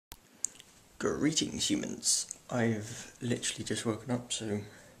Greetings, humans. I've literally just woken up, so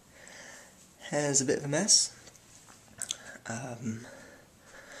hair's a bit of a mess. For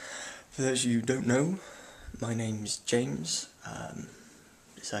those of you who don't know, my name's James.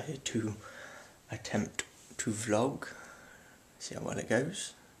 Decided to attempt to vlog, see how well it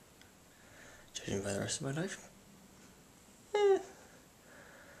goes. Judging by the rest of my life,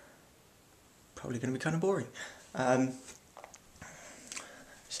 probably going to be kind of boring.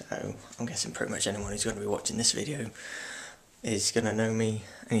 So I'm guessing pretty much anyone who's going to be watching this video is going to know me.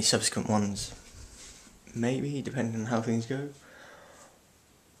 Any subsequent ones, maybe, depending on how things go,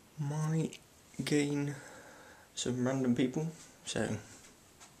 might gain some random people. So,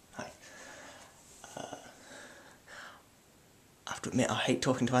 hi. I have to admit, I hate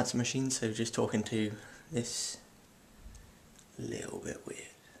talking to answer machines, so just talking to this, a little bit weird.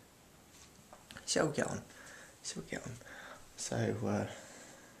 See how we get on. So, yeah,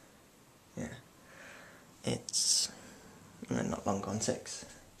 it's not long gone 6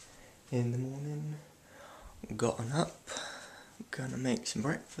 in the morning. Gotten up, gonna make some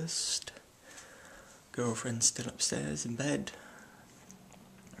breakfast. Girlfriend's still upstairs in bed.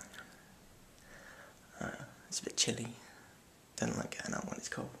 It's a bit chilly. Doesn't like getting out when it's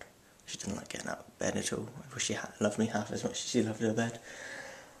cold. She doesn't like getting out of bed at all. I wish she loved me half as much as she loved her bed.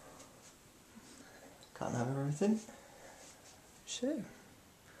 Can't have everything. So,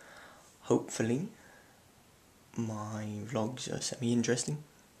 hopefully my vlogs are semi-interesting.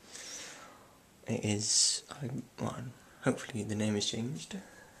 It is, well, hopefully the name has changed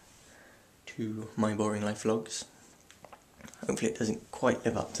to My Boring Life Vlogs. Hopefully it doesn't quite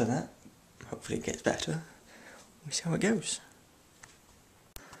live up to that. Hopefully it gets better. We'll see how it goes.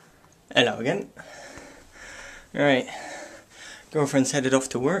 Hello again. Right, girlfriend's headed off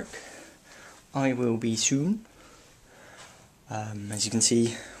to work. I will be soon. As you can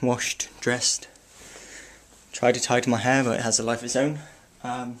see, washed, dressed. Tried to tidy my hair, but it has a life of its own.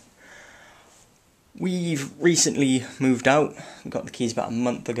 We've recently moved out. Got the keys about a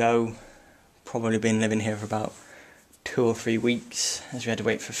month ago. Probably been living here for about 2 or 3 weeks, as we had to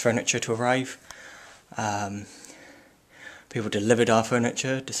wait for furniture to arrive. People delivered our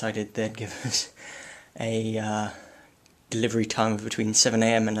furniture, decided they'd give us a delivery time of between 7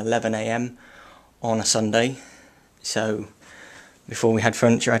 AM and 11 AM on a Sunday. So before we had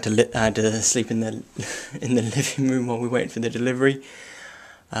furniture, I had to sleep in the living room while we waited for the delivery.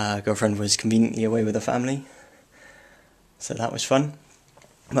 Girlfriend was conveniently away with her family, so that was fun.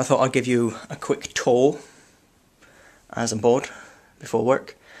 I thought I'd give you a quick tour as I'm bored before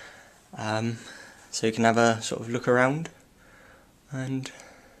work, so you can have a sort of look around and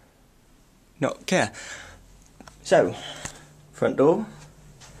not care. So, front door,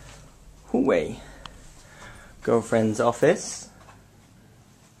 hallway, girlfriend's office,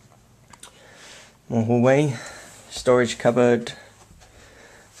 more hallway, storage cupboard,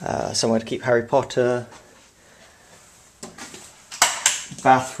 somewhere to keep Harry Potter,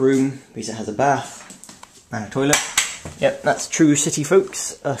 bathroom, because it has a bath and a toilet. Yep, that's true city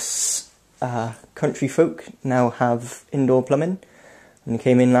folks. Us country folk now have indoor plumbing, and it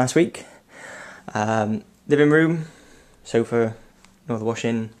came in last week. Living room, sofa, the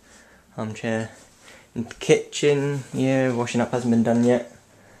washing, armchair. In the kitchen, yeah, washing up hasn't been done yet.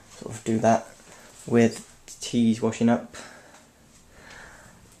 Sort of do that with teas washing up.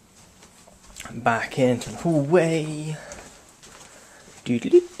 Back into the hallway.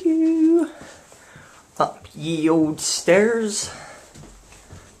 Doodly-doo. Up ye old stairs.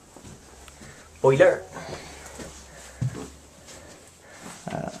 Boiler.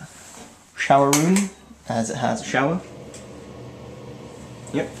 Shower room, as it has a shower.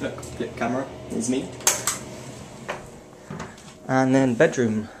 Yep, look, flip camera, is me. And then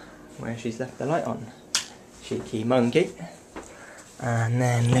bedroom, where she's left the light on. Cheeky monkey. And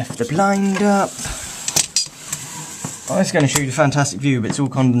then lift the blind up. I was going to show you the fantastic view, but it's all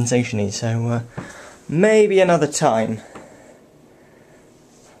condensation-y, so maybe another time.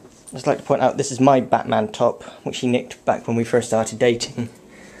 I'd just like to point out this is my Batman top, which he nicked back when we first started dating.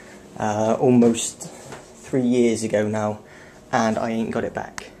 Almost 3 years ago now, and I ain't got it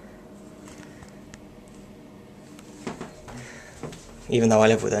back. Even though I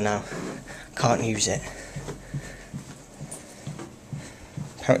live with her now, can't use it.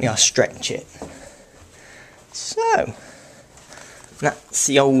 Apparently I stretch it. So, that's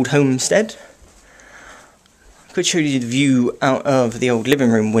the old homestead. I could show you the view out of the old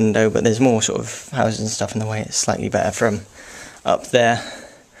living room window, but there's more sort of houses and stuff in the way. It's slightly better from up there.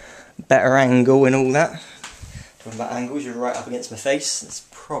 Better angle and all that. Talking about angles, you're right up against my face. That's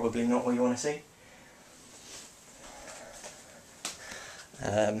probably not what you want to see.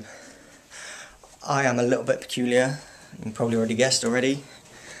 I am a little bit peculiar. You probably already guessed already.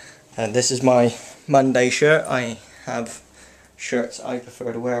 This is my Monday shirt. I have shirts I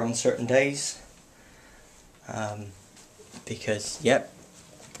prefer to wear on certain days. Because, yep,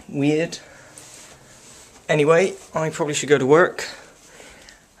 weird. Anyway, I probably should go to work.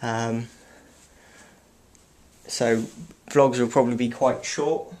 So vlogs will probably be quite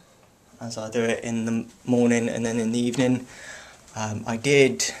short, as I do it in the morning and then in the evening. I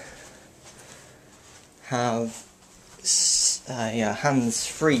did have a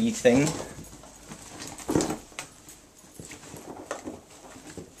hands-free thing,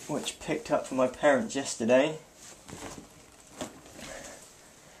 which picked up from my parents yesterday,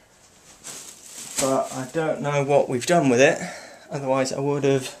 but I don't know what we've done with it. Otherwise I would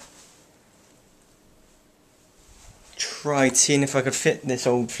have tried seeing if I could fit this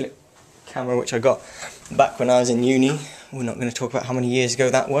old flip camera which I got back when I was in uni. We're not going to talk about how many years ago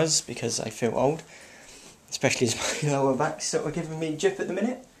that was because I feel old, especially as my lower back's sort of giving me jip at the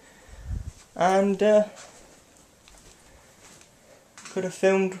minute. And could have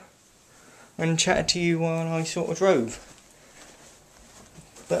filmed and chatted to you while I sort of drove.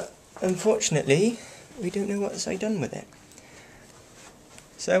 But unfortunately, we don't know what I've done with it.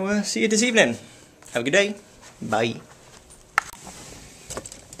 So see you this evening. Have a good day. Bye.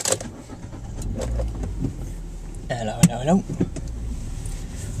 Hello.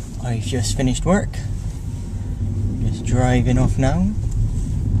 I've just finished work. Just driving off now.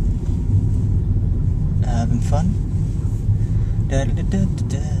 Having fun. Da da da da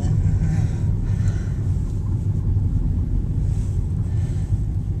da.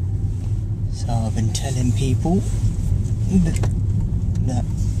 So I've been telling people that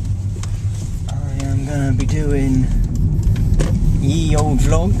I am gonna be doing ye old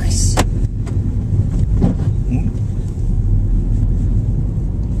vlogs.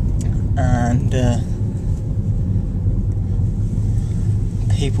 And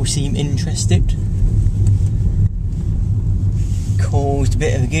people seem interested. Caused a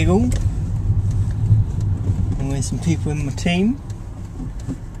bit of a giggle with some people in my team.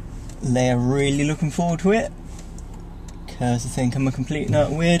 They're really looking forward to it because I think I'm a complete and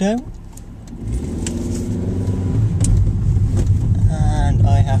utter weirdo, and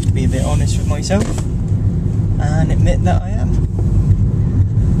I have to be a bit honest with myself and admit that I am.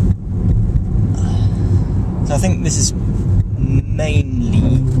 So I think this is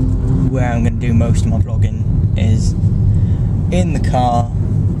mainly where I'm going to do most of my vlogging, is in the car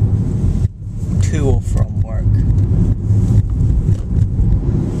to or from work.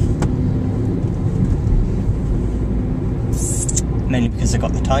 Mainly because I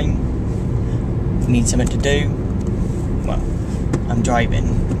got the time. If I need something to do, well, I'm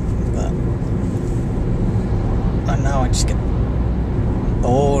driving, but I know I just get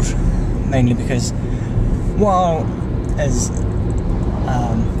bored, mainly because, while, as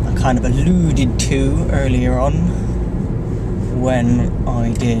I kind of alluded to earlier on when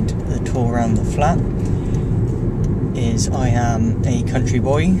I did the tour around the flat, is I am a country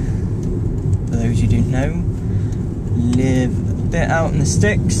boy. For those who don't know, live a bit out in the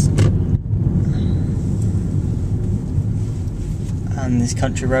sticks, and this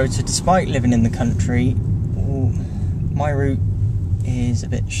country road, so despite living in the country, my route is a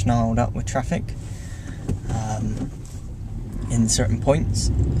bit snarled up with traffic in certain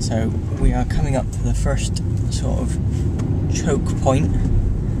points. So we are coming up to the first sort of choke point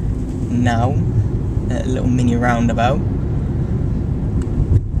now, a little mini roundabout,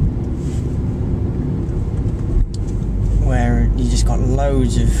 where you just got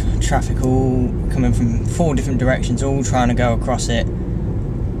loads of traffic all coming from 4 different directions, all trying to go across it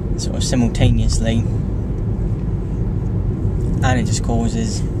sort of simultaneously, and it just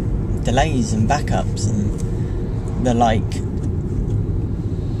causes delays and backups and the like.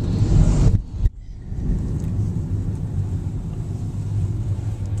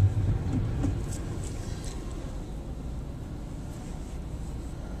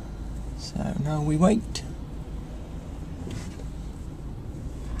 So now we wait.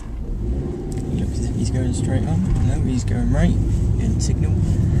 He looks as if he's going straight on. No, he's going right. Didn't signal.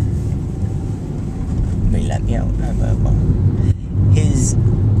 He let me out. Well, his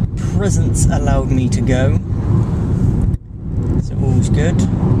presence allowed me to go, so all's good.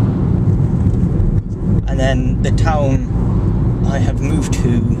 And then the town I have moved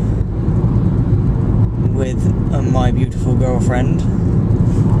to with my beautiful girlfriend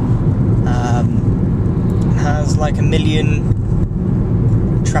has like 1 million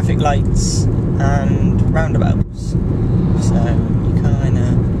traffic lights and roundabouts, so you kind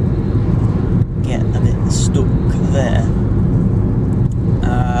of get a bit stuck there.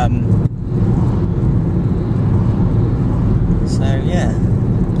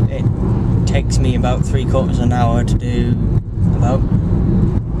 takes me about 3/4 of an hour to do about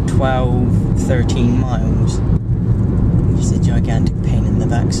 12-13 miles, which is a gigantic pain in the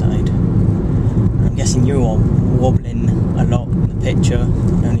backside. I'm guessing you are wobbling a lot in the picture.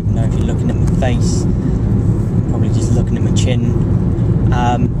 I don't even know if you're looking at my face. Probably just looking at my chin.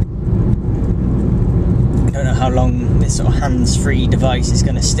 I don't know how long this sort of hands-free device is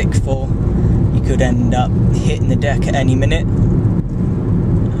going to stick for. You could end up hitting the deck at any minute.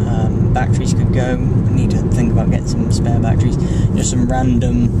 Batteries could go. I need to think about getting some spare batteries. Just some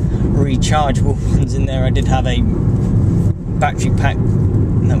random rechargeable ones in there. I did have a battery pack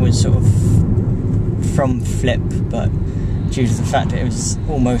that was sort of from Flip, but due to the fact that it was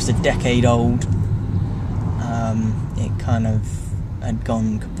almost a decade old, it kind of had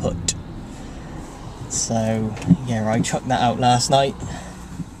gone kaput. So yeah, I chucked that out last night,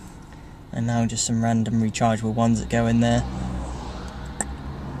 and now just some random rechargeable ones that go in there.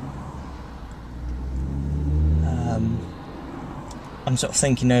 I'm sort of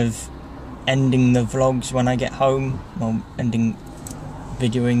thinking of ending the vlogs when I get home, well, ending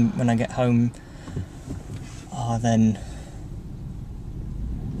videoing when I get home. I'll then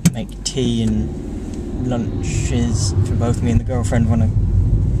make tea and lunches for both me and the girlfriend when I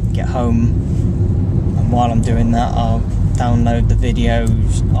get home, and while I'm doing that I'll download the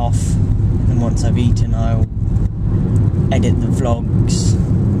videos off, and once I've eaten I'll edit the vlogs.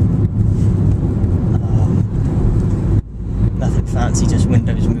 Nothing fancy, just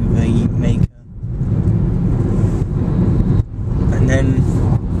Windows Movie Maker, and then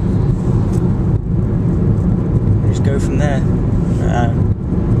just go from there.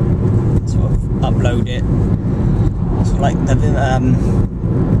 Sort of upload it. So like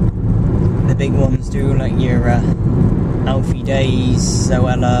the big ones do, like your Alfie Days,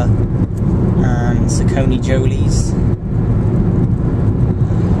 Zoella, and Saucony Jolie's.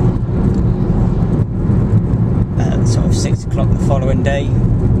 Sort of 6 o'clock the following day. I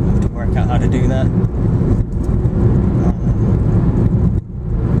have to work out how to do that.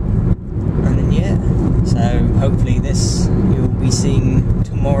 And then yeah, so hopefully this you'll be seeing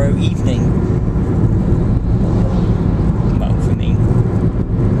tomorrow evening. Well, for me.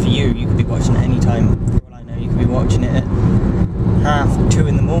 For you could be watching it any time. For all I know, you could be watching it at 2:30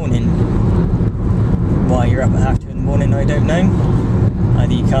 in the morning. Why you're up at 2:30 in the morning, I don't know.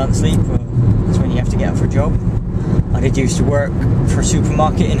 Either you can't sleep, or it's when you have to get up for a job. I did used to work for a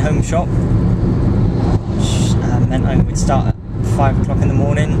supermarket in Home Shop, which meant I would start at 5 o'clock in the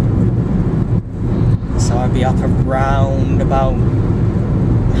morning, so I'd be up around about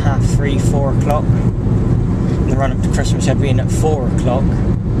 3:30, 4 o'clock. In the run up to Christmas I'd be in at 4 o'clock,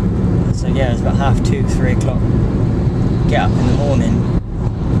 so yeah, it was about 2:30, 3 o'clock get up in the morning.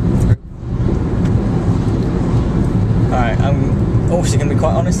 Alright, I'm also going to be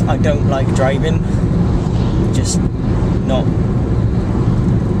quite honest, I don't like driving. Just not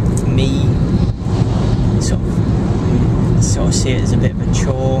me. Sort of see it as a bit of a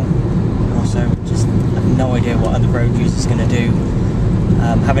chore. Also, just have no idea what other road users going to do.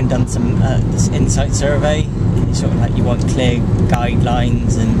 Having done some this insight survey, it's sort of like you want clear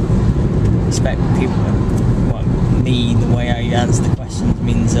guidelines and expect people. Well, me, the way I answer the questions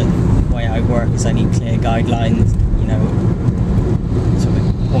means that the way I work is I need clear guidelines. You know, sort of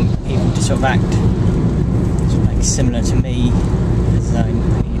want people to sort of act similar to me, because I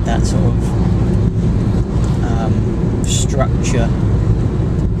need that sort of structure.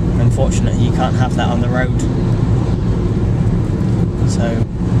 Unfortunately, you can't have that on the road, so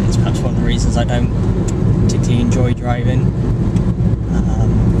it's perhaps one of the reasons I don't particularly enjoy driving.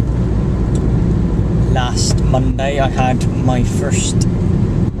 Last Monday I had my first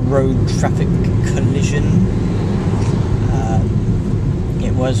road traffic collision.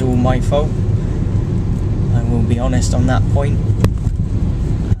 It was all my fault. I will be honest on that point.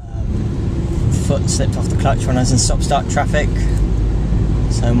 Foot slipped off the clutch when I was in stop-start traffic,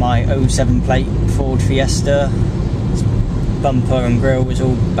 so my 07 plate Ford Fiesta bumper and grille was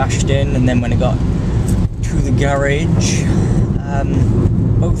all bashed in, and then when it got to the garage,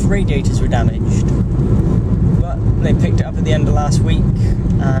 both radiators were damaged. But they picked it up at the end of last week,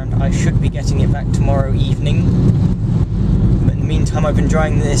 and I should be getting it back tomorrow evening. But in the meantime, I've been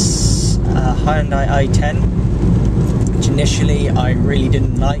driving this Hyundai i10, which initially I really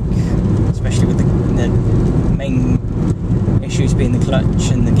didn't like, especially with the main issues being the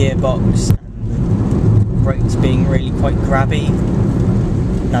clutch and the gearbox, and the brakes being really quite grabby.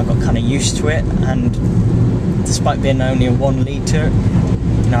 Now I got kind of used to it, and despite being only a 1 litre,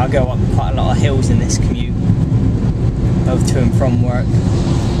 you know, I go up quite a lot of hills in this commute, both to and from work,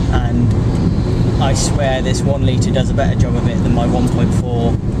 and I swear this 1 litre does a better job of it than my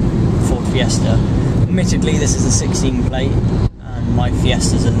 1.4 Ford Fiesta. Admittedly, this is a 16 plate, and my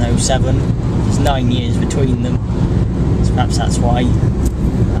Fiesta's an 07. There's 9 years between them, so perhaps that's why.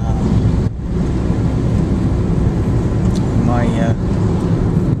 My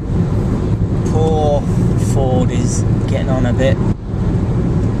poor Ford is getting on a bit,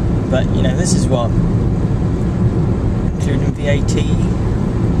 but you know, this is what, including VAT,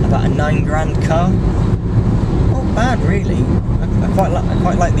 about a £9 car. Not bad, really. I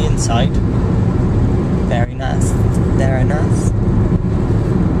quite like the inside. Very nice, very nice.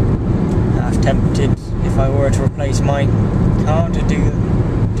 I'm tempted, if I were to replace my car, to do it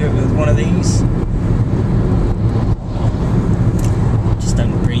with one of these. Just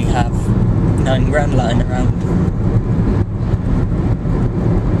don't really have £9 lying around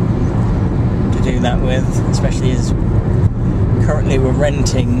to do that with, especially as currently we're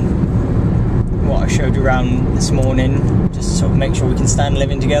renting what I showed you around this morning, just to sort of make sure we can stand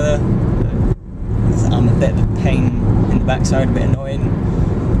living together. I'm a bit of a pain in the backside, a bit annoying.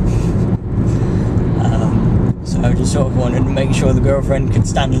 So I just sort of wanted to make sure the girlfriend could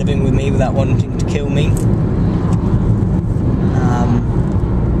stand living with me without wanting to kill me.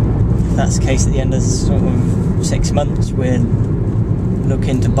 If that's the case, at the end of sort of 6 months, we're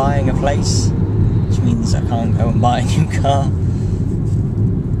looking to buying a place, which means I can't go and buy a new car.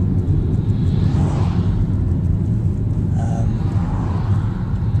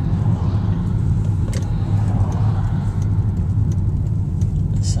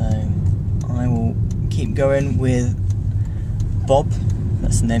 Going with Bob,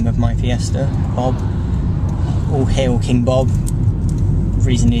 that's the name of my Fiesta, Bob. All hail King Bob. The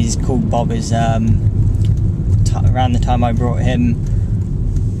reason he's called Bob is around the time I brought him,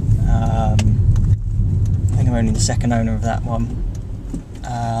 I think I'm only the second owner of that one.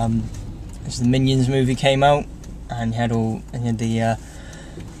 As the Minions movie came out, and you had the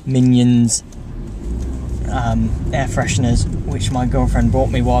Minions air fresheners, which my girlfriend bought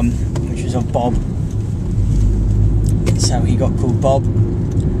me one, which was of Bob. So he got called Bob.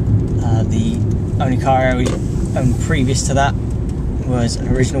 The only car I owned previous to that was an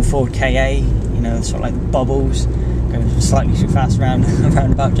original Ford KA, you know, sort of like the bubbles, going slightly too fast round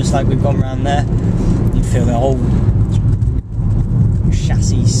about, just like we've gone around there. You'd feel the whole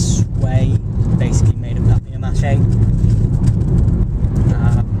chassis sway, basically made of papier-mâché.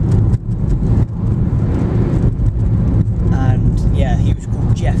 And yeah, he was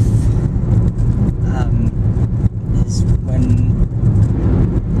called Jeff. When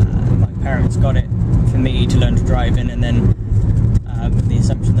my parents got it for me to learn to drive in, and then with the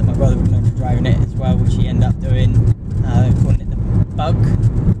assumption that my brother would learn to drive in it as well, which he ended up doing, calling it the Bug.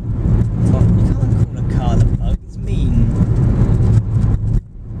 Well, you can't call a car the Bug, it's mean.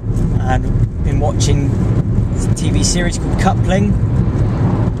 And I've been watching this TV series called Coupling,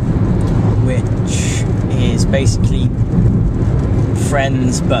 which is basically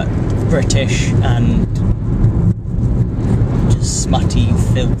Friends but British and smutty,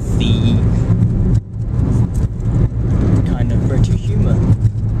 filthy kind of British humour.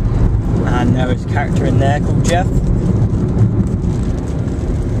 And there was a character in there called Jeff.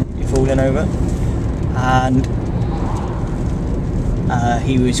 You're falling over. And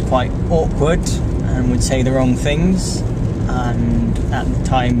he was quite awkward and would say the wrong things. And at the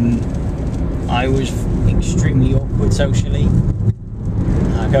time, I was extremely awkward socially.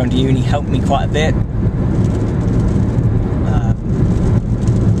 Going to uni helped me quite a bit.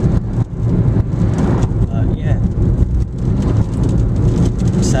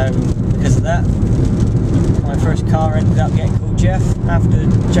 So, because of that, my first car ended up getting called Jeff, after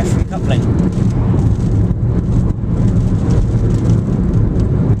Jeff from Coupling.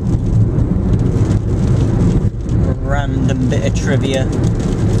 A random bit of trivia.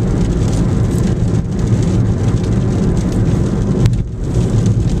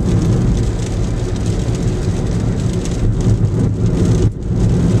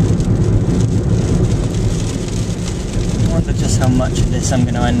 How much of this I'm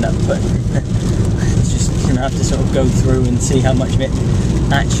going to end up putting. Just going to have to sort of go through and see how much of it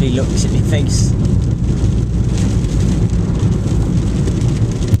actually looks at my face.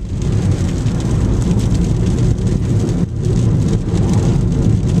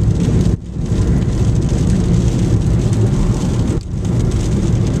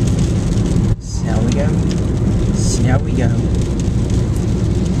 See how we go. See how we go.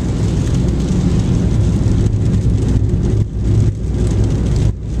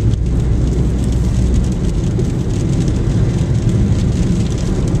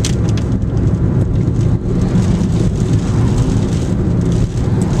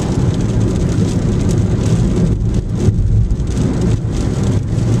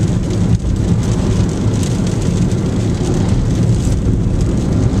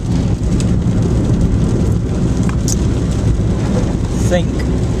 think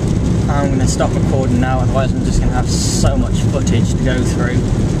I'm going to stop recording now, otherwise I'm just going to have so much footage to go through.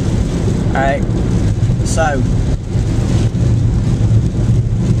 Alright, so,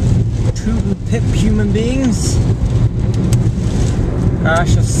 two pip human beings, I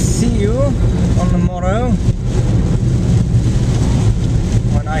shall see you on the morrow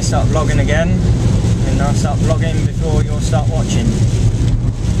when I start vlogging again, and I'll start vlogging before you'll start watching.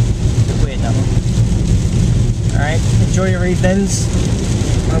 Weird that one. Alright, enjoy your evenings.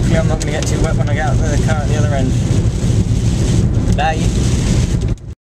 Hopefully I'm not going to get too wet when I get out of the car at the other end. Bye.